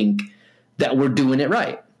still think that we're doing it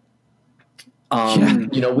right.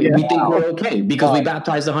 We think we're okay because we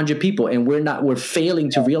baptized 100 people, and we're failing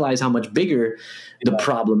to realize how much bigger the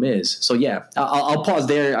problem is. So yeah, I'll pause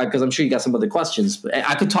there because I'm sure you got some other questions.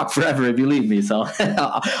 I could talk forever if you leave me, so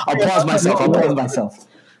I'll pause myself.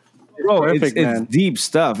 Bro, it's deep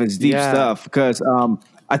stuff. It's deep stuff because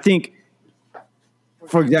I think,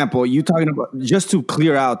 for example, you talking about, just to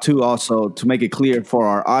clear out too, also to make it clear for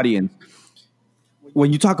our audience,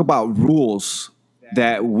 when you talk about rules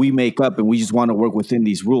that we make up and we just want to work within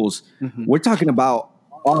these rules, we're talking about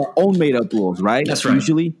our own made up rules, right? That's right.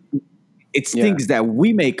 Usually it's things that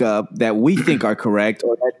we make up that we think are correct,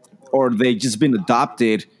 or they just been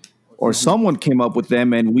adopted, or someone came up with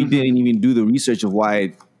them and we didn't even do the research of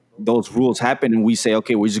why those rules happen. And we say,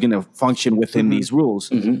 okay, we're just going to function within these rules.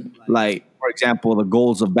 Like, for example, the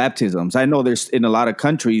goals of baptisms. I know there's in a lot of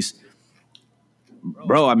countries,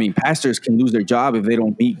 bro, I mean, pastors can lose their job if they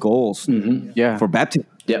don't meet goals for baptism.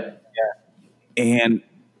 Yep. And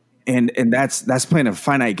that's playing a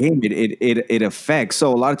finite game. It affects.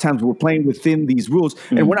 So a lot of times we're playing within these rules,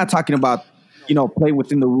 and we're not talking about, play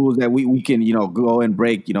within the rules that we can, go and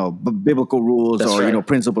break, biblical rules That's or, right.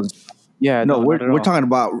 Principles. Yeah. No, we're talking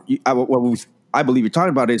about what I believe you're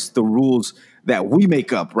talking about is the rules that we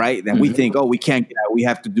make up, right? That we think, we can't get out. We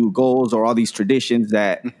have to do goals or all these traditions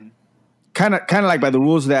that kind of like by the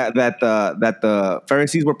rules that the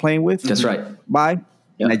Pharisees were playing with. That's right. By. Yep.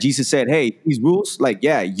 And that Jesus said, hey, these rules,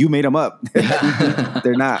 you made them up.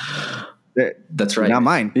 They're not. That's right. Not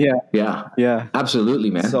mine. Yeah.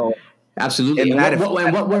 Absolutely, man. So absolutely. And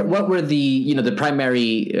what were the the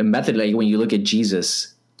primary method? Like when you look at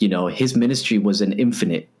Jesus, his ministry was an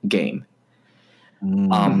infinite game.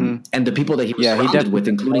 And the people that he was surrounded with,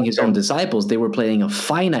 including his own disciples, they were playing a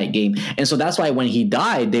finite game. And so that's why when he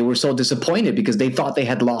died, they were so disappointed because they thought they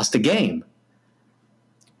had lost the game.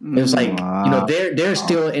 It was like, they're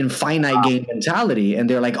still in finite game mentality, and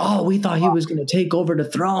they're like, oh, we thought he was going to take over the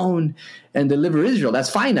throne and deliver Israel. That's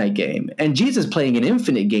finite game. And Jesus playing an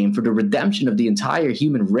infinite game for the redemption of the entire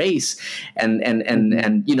human race. And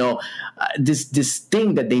this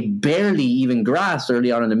thing that they barely even grasped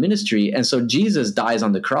early on in the ministry. And so Jesus dies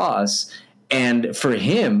on the cross, and for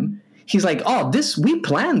him, he's like, we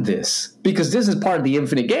planned this because this is part of the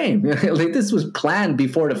infinite game. Like this was planned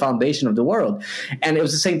before the foundation of the world. And it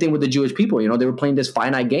was the same thing with the Jewish people. They were playing this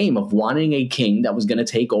finite game of wanting a king that was going to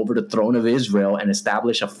take over the throne of Israel and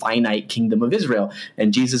establish a finite kingdom of Israel.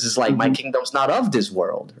 And Jesus is like, my kingdom's not of this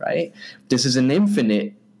world, right? This is an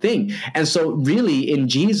infinite thing. And so really in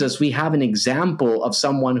Jesus, we have an example of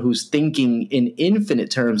someone who's thinking in infinite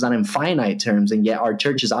terms, not in finite terms. And yet our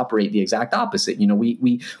churches operate the exact opposite.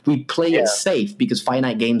 We play it safe because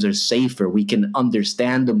finite games are safer. We can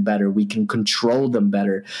understand them better. We can control them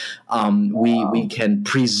better. We can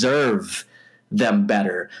preserve them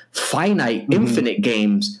better. Finite, infinite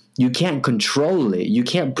games, you can't control it. You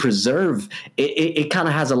can't preserve it. It kind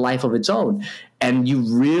of has a life of its own. And you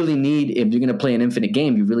really need, if you're going to play an infinite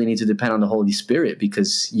game, you really need to depend on the Holy Spirit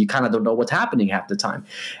because you kind of don't know what's happening half the time.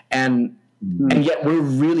 And yet we're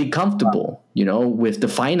really comfortable, with the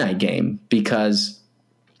finite game because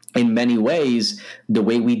in many ways, the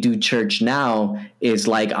way we do church now is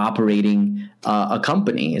like operating a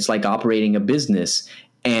company. It's like operating a business.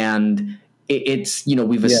 And it's,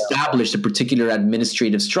 we've established a particular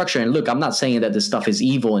administrative structure. And look, I'm not saying that this stuff is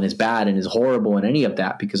evil and is bad and is horrible and any of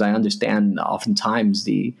that, because I understand oftentimes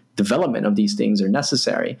the development of these things are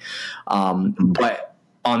necessary. But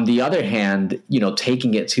on the other hand,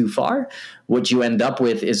 taking it too far, what you end up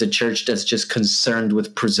with is a church that's just concerned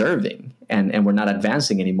with preserving and we're not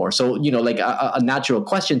advancing anymore. So, like a natural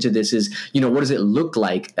question to this is, what does it look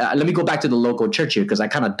like? Let me go back to the local church here because I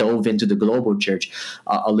kind of dove into the global church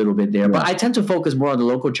a little bit there. But I tend to focus more on the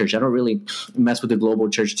local church. I don't really mess with the global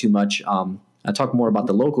church too much. I talk more about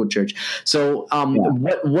the local church. So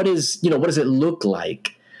what does it look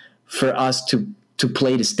like for us to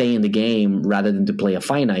play to stay in the game rather than to play a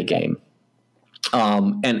finite game?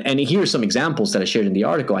 And here are some examples that I shared in the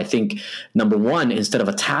article. I think number one, instead of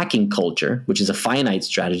attacking culture, which is a finite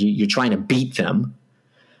strategy, you're trying to beat them.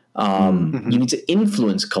 You need to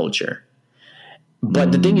influence culture.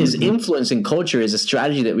 But the thing is, influencing culture is a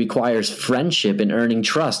strategy that requires friendship and earning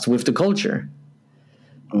trust with the culture.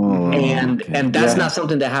 And that's not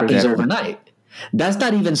something that happens overnight. That's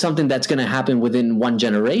not even something that's going to happen within one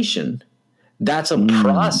generation. That's a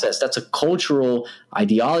process. That's a cultural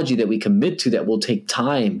ideology that we commit to that will take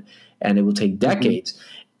time and it will take decades.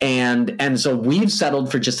 And so we've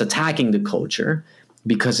settled for just attacking the culture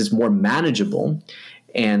because it's more manageable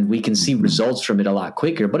and we can see results from it a lot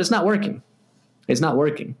quicker, but it's not working. It's not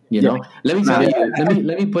working, you know. Let me tell you.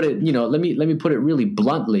 Let me put it. Let me put it really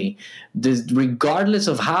bluntly. Regardless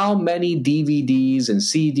of how many DVDs and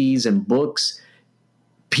CDs and books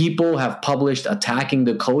people have published attacking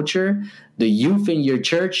the culture, the youth in your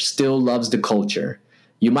church still loves the culture.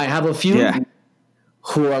 You might have a few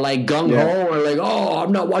who are like gung ho or like, oh,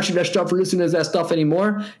 I'm not watching that stuff or listening to that stuff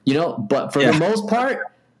anymore, But for the most part,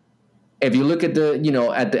 if you look at the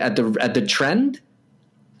at the trend,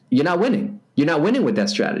 you're not winning. You're not winning with that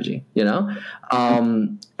strategy,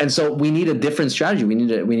 And so we need a different strategy. We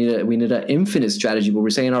need an infinite strategy where we're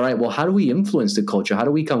saying, all right, well, how do we influence the culture? How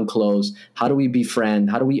do we come close? How do we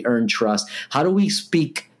befriend? How do we earn trust? How do we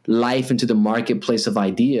speak life into the marketplace of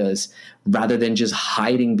ideas rather than just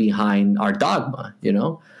hiding behind our dogma,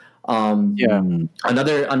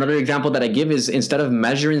 Another example that I give is, instead of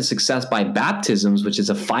measuring success by baptisms, which is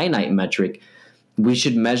a finite metric, we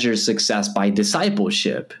should measure success by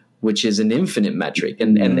discipleship, which is an infinite metric.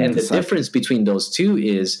 And the difference between those two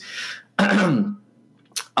is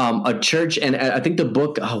a church, and I think the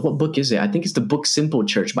book, what book is it? I think it's the book Simple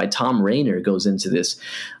Church by Tom Rainer goes into this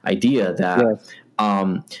idea that,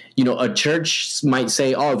 a church might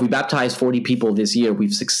say, oh, if we baptize 40 people this year,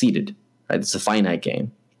 we've succeeded, right? It's a finite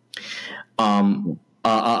game.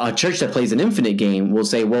 A church that plays an infinite game will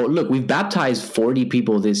say, well, look, we've baptized 40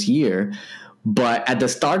 people this year, but at the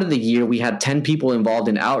start of the year, we had 10 people involved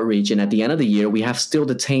in outreach. And at the end of the year, we have still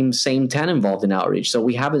the same 10 involved in outreach. So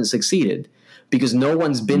we haven't succeeded because no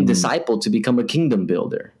one's been discipled to become a kingdom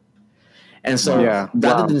builder. And so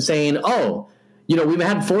rather than saying, oh, we've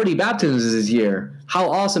had 40 baptisms this year, how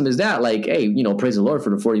awesome is that? Like, hey, praise the Lord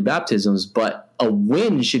for the 40 baptisms. But a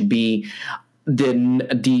win should be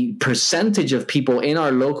the percentage of people in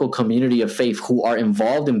our local community of faith who are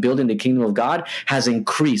involved in building the kingdom of God has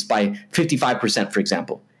increased by 55%, for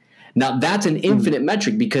example. Now, that's an infinite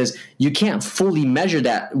metric because you can't fully measure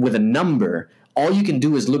that with a number. All you can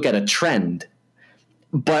do is look at a trend.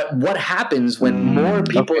 But what happens when more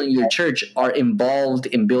people in your church are involved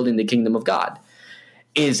in building the kingdom of God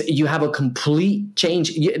is you have a complete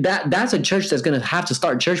change. That's a church that's going to have to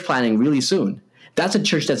start church planning really soon. That's a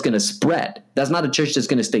church that's going to spread. That's not a church that's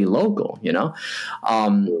going to stay local,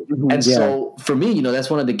 So for me, that's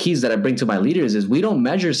one of the keys that I bring to my leaders is we don't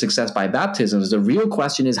measure success by baptisms. The real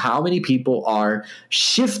question is how many people are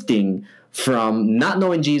shifting from not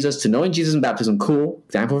knowing Jesus to knowing Jesus in baptism. Cool,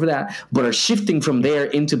 example for that. But are shifting from there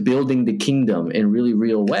into building the kingdom in really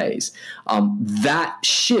real ways. That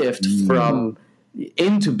shift from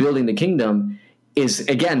into building the kingdom is,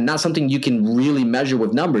 again, not something you can really measure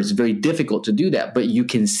with numbers. It's very difficult to do that, but you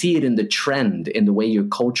can see it in the trend, in the way your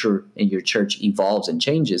culture and your church evolves and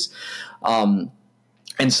changes. And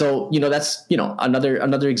so, that's,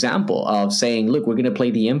 another example of saying, look, we're going to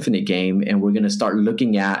play the infinite game and we're going to start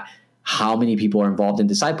looking at how many people are involved in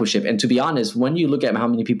discipleship. And to be honest, when you look at how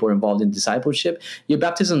many people are involved in discipleship, your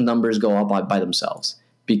baptism numbers go up by themselves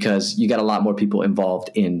because you got a lot more people involved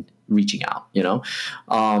in reaching out, so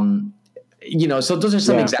those are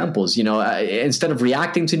some examples, instead of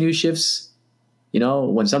reacting to new shifts,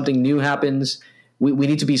 when something new happens, we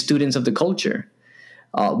need to be students of the culture.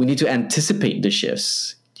 We need to anticipate the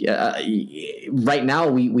shifts. Right now,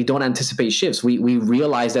 we don't anticipate shifts. We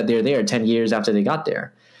realize that they're there 10 years after they got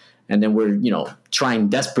there. And then we're, trying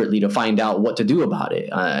desperately to find out what to do about it.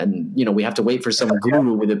 And we have to wait for some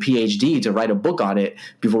guru with a PhD to write a book on it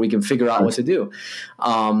before we can figure out what to do.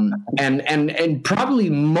 And probably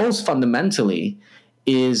most fundamentally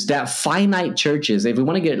is that finite churches, if we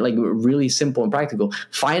want to get like really simple and practical,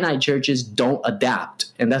 finite churches don't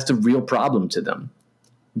adapt. And that's the real problem to them.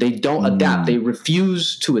 They don't adapt. They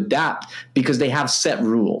refuse to adapt because they have set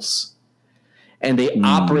rules. And they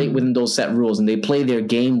operate within those set rules, and they play their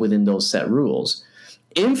game within those set rules.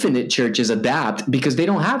 Infinite churches adapt because they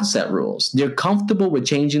don't have set rules. They're comfortable with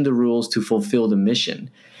changing the rules to fulfill the mission.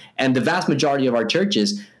 And the vast majority of our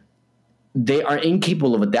churches, they are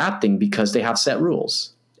incapable of adapting because they have set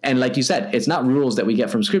rules. And like you said, it's not rules that we get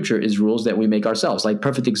from Scripture, it's rules that we make ourselves. Like,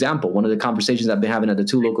 perfect example, one of the conversations I've been having at the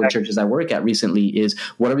two local churches I work at recently is,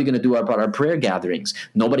 what are we going to do about our prayer gatherings?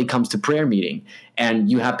 Nobody comes to prayer meeting. And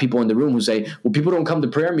you have people in the room who say, well, people don't come to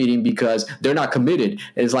prayer meeting because they're not committed.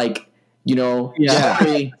 It's like,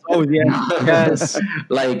 sorry. Oh, yeah. Yes.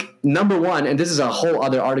 Like, number one, and this is a whole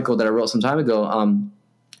other article that I wrote some time ago,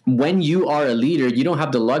 when you are a leader, you don't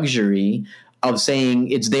have the luxury of saying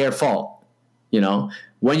it's their fault,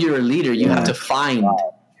 When you're a leader, you have to find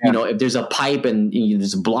You know, if there's a pipe and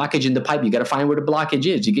there's a blockage in the pipe, you got to find where the blockage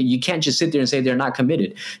is. You can't just sit there and say they're not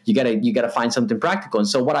committed. You got to find something practical. And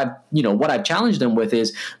so what I've challenged them with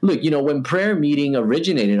is, look, when prayer meeting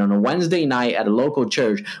originated on a Wednesday night at a local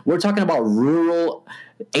church, we're talking about rural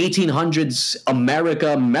 1800s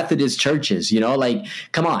America Methodist churches. Like,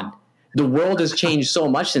 come on. The world has changed so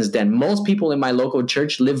much since then. Most people in my local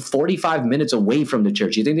church live 45 minutes away from the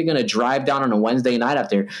church. You think they're going to drive down on a Wednesday night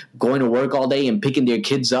after going to work all day and picking their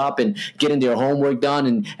kids up and getting their homework done,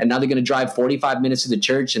 and now they're going to drive 45 minutes to the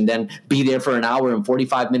church and then be there for an hour and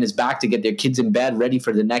 45 minutes back to get their kids in bed ready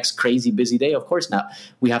for the next crazy busy day? Of course not.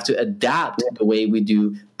 We have to adapt the way we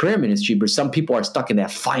do prayer ministry, but some people are stuck in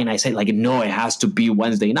that finite state, like, no, it has to be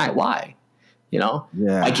Wednesday night. Why?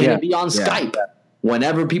 Why can't it be on Skype?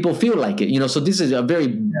 Whenever people feel like it, so this is a very,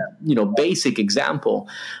 basic example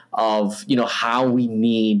of, how we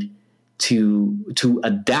need to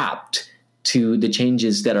adapt to the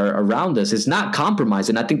changes that are around us. It's not compromise.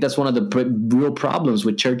 And I think that's one of the real problems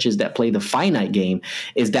with churches that play the finite game,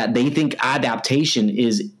 is that they think adaptation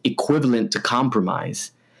is equivalent to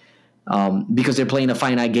compromise. Because they're playing a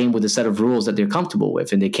finite game with a set of rules that they're comfortable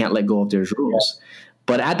with, and they can't let go of those rules.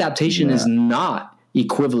 But adaptation is not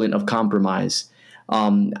equivalent of compromise.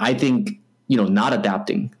 I think, not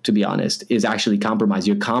adapting, to be honest, is actually compromise.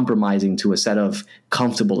 You're compromising to a set of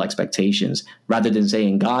comfortable expectations rather than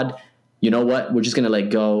saying, God, you know what? We're just going to let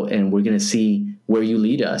go, and we're going to see where you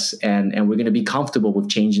lead us. And we're going to be comfortable with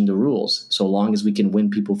changing the rules so long as we can win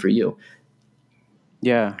people for you.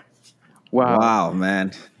 Yeah. Wow,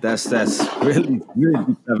 man. That's really, really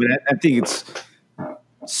deep. I mean, I think it's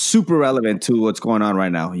super relevant to what's going on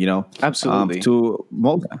right now, Absolutely. To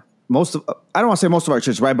most of, I don't want to say most of our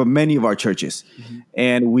churches, right, but many of our churches. Mm-hmm.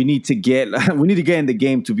 And we need to get in the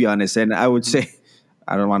game, to be honest. And I would say,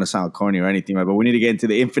 I don't want to sound corny or anything, right, but we need to get into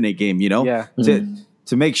the infinite game,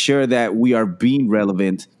 to make sure that we are being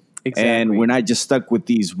relevant. Exactly. And we're not just stuck with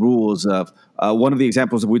these rules of one of the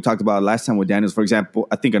examples that we talked about last time with Daniels, for example.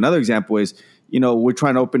 I think another example is, we're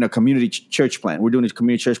trying to open a community church plan. We're doing a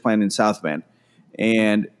community church plan in South Bend.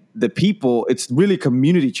 And the people, it's really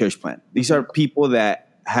community church plan. These are people that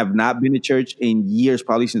have not been to church in years,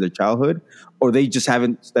 probably since their childhood, or they just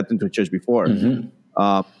haven't stepped into a church before.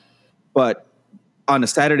 Mm-hmm. But on a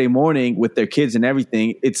Saturday morning with their kids and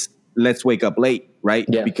everything, it's let's wake up late, right?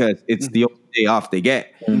 Yeah. Because it's the only day off they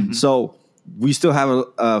get. Mm-hmm. So we still have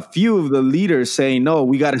a few of the leaders saying, no,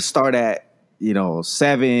 we got to start at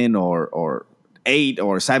 7 or 8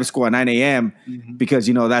 or Sabbath school at 9 a.m. Mm-hmm. because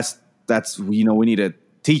that's we need to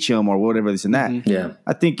teach them or whatever this and that. Mm-hmm. Yeah,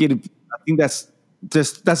 I think that's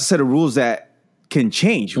a set of rules that can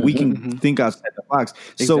change. Mm-hmm. We can think outside the box.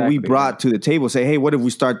 Exactly. So we brought to the table, say, hey, what if we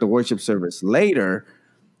start the worship service later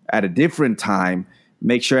at a different time?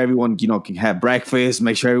 Make sure everyone, can have breakfast,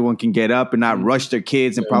 make sure everyone can get up and not rush their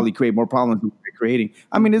kids and probably create more problems than we're creating.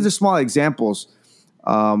 I mean, these are small examples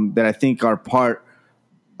that I think are part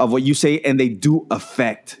of what you say, and they do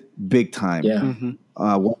affect big time. Yeah. Mm-hmm.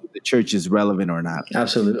 Whether the church is relevant or not.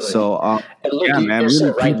 Absolutely. So, and look, you're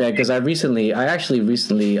so right there, because I actually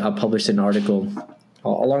recently published an article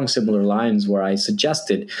along similar lines where I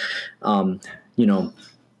suggested, I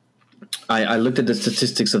looked at the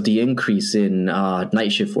statistics of the increase in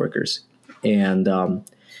night shift workers, and a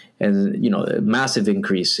massive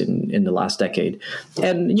increase in the last decade,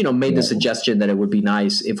 and made the suggestion that it would be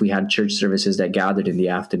nice if we had church services that gathered in the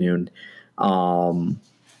afternoon.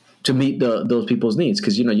 To meet those people's needs,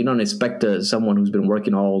 because you don't expect someone who's been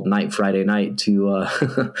working all night Friday night to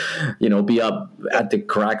be up at the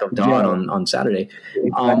crack of dawn on Saturday,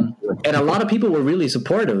 and a lot of people were really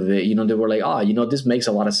supportive of it. They were like, this makes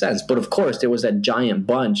a lot of sense. But of course, there was that giant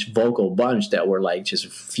vocal bunch that were like just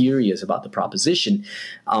furious about the proposition,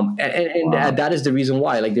 and that is the reason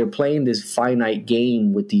why, like, they're playing this finite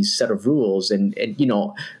game with these set of rules, and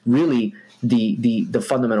really. The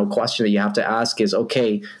fundamental question that you have to ask is,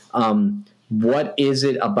 okay, what is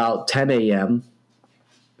it about 10 a.m.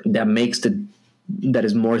 that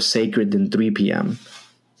is more sacred than 3 p.m.?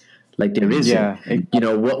 Like, there isn't.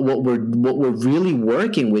 Yeah. What we're really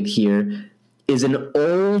working with here is an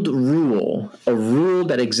old rule, a rule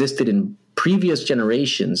that existed in previous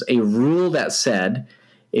generations, a rule that said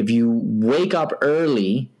if you wake up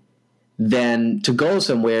early, then to go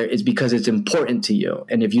somewhere is because it's important to you.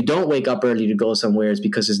 And if you don't wake up early to go somewhere, it's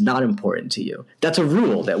because it's not important to you. That's a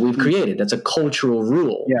rule that we've created. That's a cultural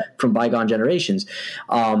rule from bygone generations.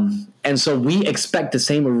 And so we expect the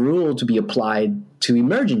same rule to be applied to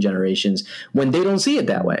emerging generations when they don't see it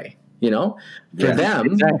that way. For them,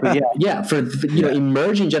 exactly,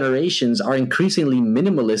 emerging generations are increasingly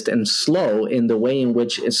minimalist and slow in the way in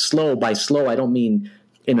which it's slow. By slow, I don't mean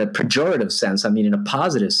in a pejorative sense. I mean, in a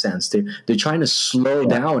positive sense. They're trying to slow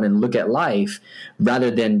down and look at life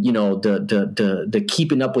rather than, the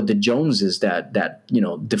keeping up with the Joneses that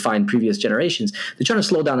define previous generations. They're trying to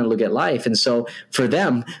slow down and look at life. And so for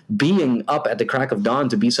them, being up at the crack of dawn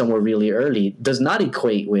to be somewhere really early does not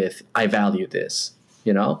equate with I value this,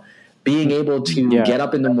 being able to get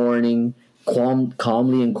up in the morning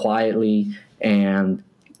calmly and quietly and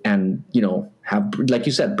have, like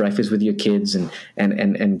you said, breakfast with your kids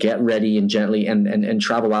and get ready and gently and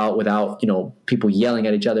travel out without, people yelling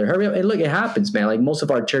at each other. Hurry up. And look, it happens, man. Like most of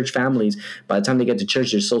our church families, by the time they get to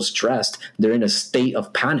church, they're so stressed. They're in a state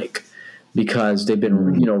of panic because they've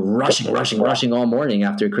been, rushing all morning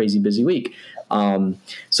after a crazy busy week.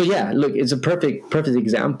 So yeah, look, it's a perfect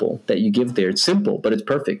example that you give there. It's simple, but it's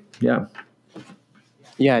perfect. Yeah.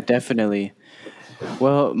 Yeah, definitely.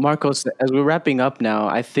 Well, Marcos, as we're wrapping up now,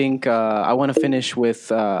 I think I want to finish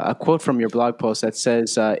with a quote from your blog post that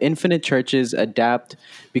says, infinite churches adapt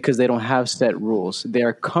because they don't have set rules. They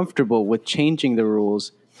are comfortable with changing the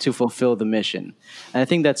rules to fulfill the mission. And I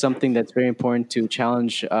think that's something that's very important to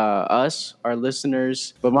challenge us, our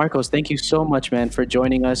listeners. But Marcos, thank you so much, man, for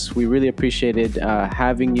joining us. We really appreciated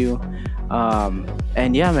having you.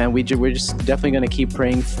 And yeah, man, we're just definitely going to keep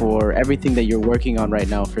praying for everything that you're working on right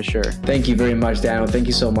now, for sure. Thank you very much, Daniel. Thank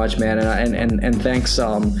you so much, man. And thanks.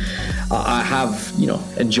 I have,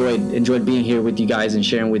 enjoyed being here with you guys and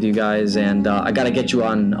sharing with you guys. And I got to get you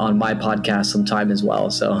on my podcast sometime as well.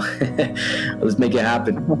 So let's make it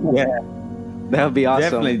happen. Yeah. That would be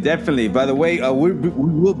awesome. Definitely. By the way, we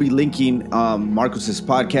will be linking Marcos's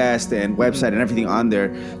podcast and website and everything on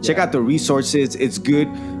there. Check out the resources. It's good.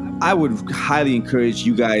 I would highly encourage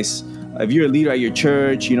you guys, if you're a leader at your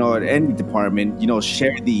church, at any department,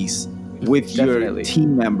 share these with your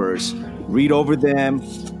team members. Read over them.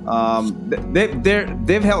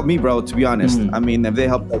 They've helped me, bro, to be honest. I mean, if they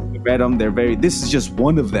helped us read them, this is just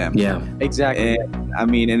one of them. Yeah, exactly. And I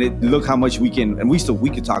mean, look how much we can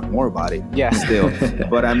talk more about it. Yeah. Still.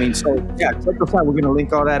 But I mean, so yeah, check us out. We're going to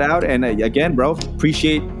link all that out. And again, bro,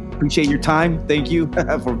 appreciate your time. Thank you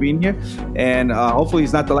for being here. And hopefully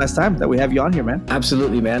it's not the last time that we have you on here, man.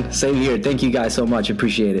 Absolutely, man. Same here. Thank you guys so much.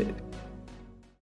 Appreciate it.